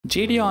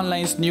GTA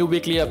Online's new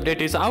weekly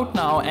update is out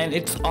now and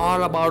it's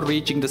all about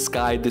reaching the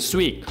sky this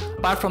week.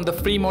 Apart from the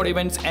free mode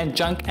events and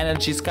junk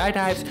energy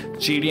skydives,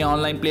 GTA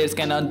Online players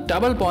can earn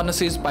double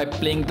bonuses by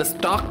playing the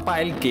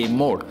Stockpile game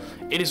mode.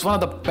 It is one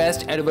of the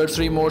best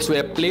adversary modes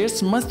where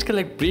players must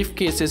collect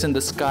briefcases in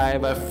the sky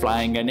while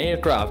flying an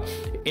aircraft.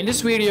 In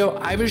this video,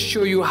 I will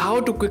show you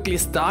how to quickly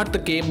start the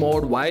game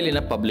mode while in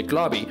a public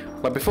lobby.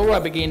 But before I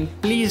begin,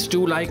 please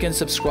do like and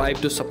subscribe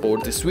to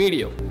support this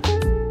video.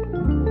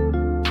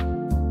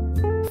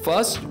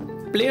 First,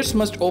 players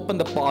must open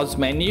the pause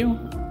menu,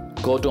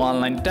 go to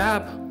Online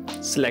tab,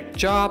 select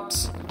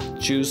Jobs,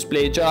 choose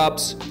Play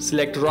Jobs,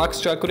 select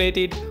Rockstar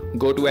Created,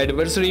 go to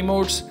Adversary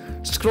Modes,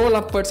 scroll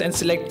upwards and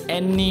select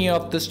any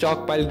of the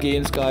Stockpile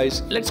games,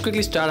 guys. Let's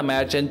quickly start a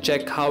match and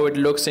check how it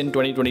looks in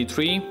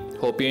 2023.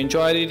 Hope you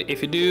enjoyed it.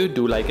 If you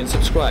do like and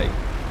subscribe.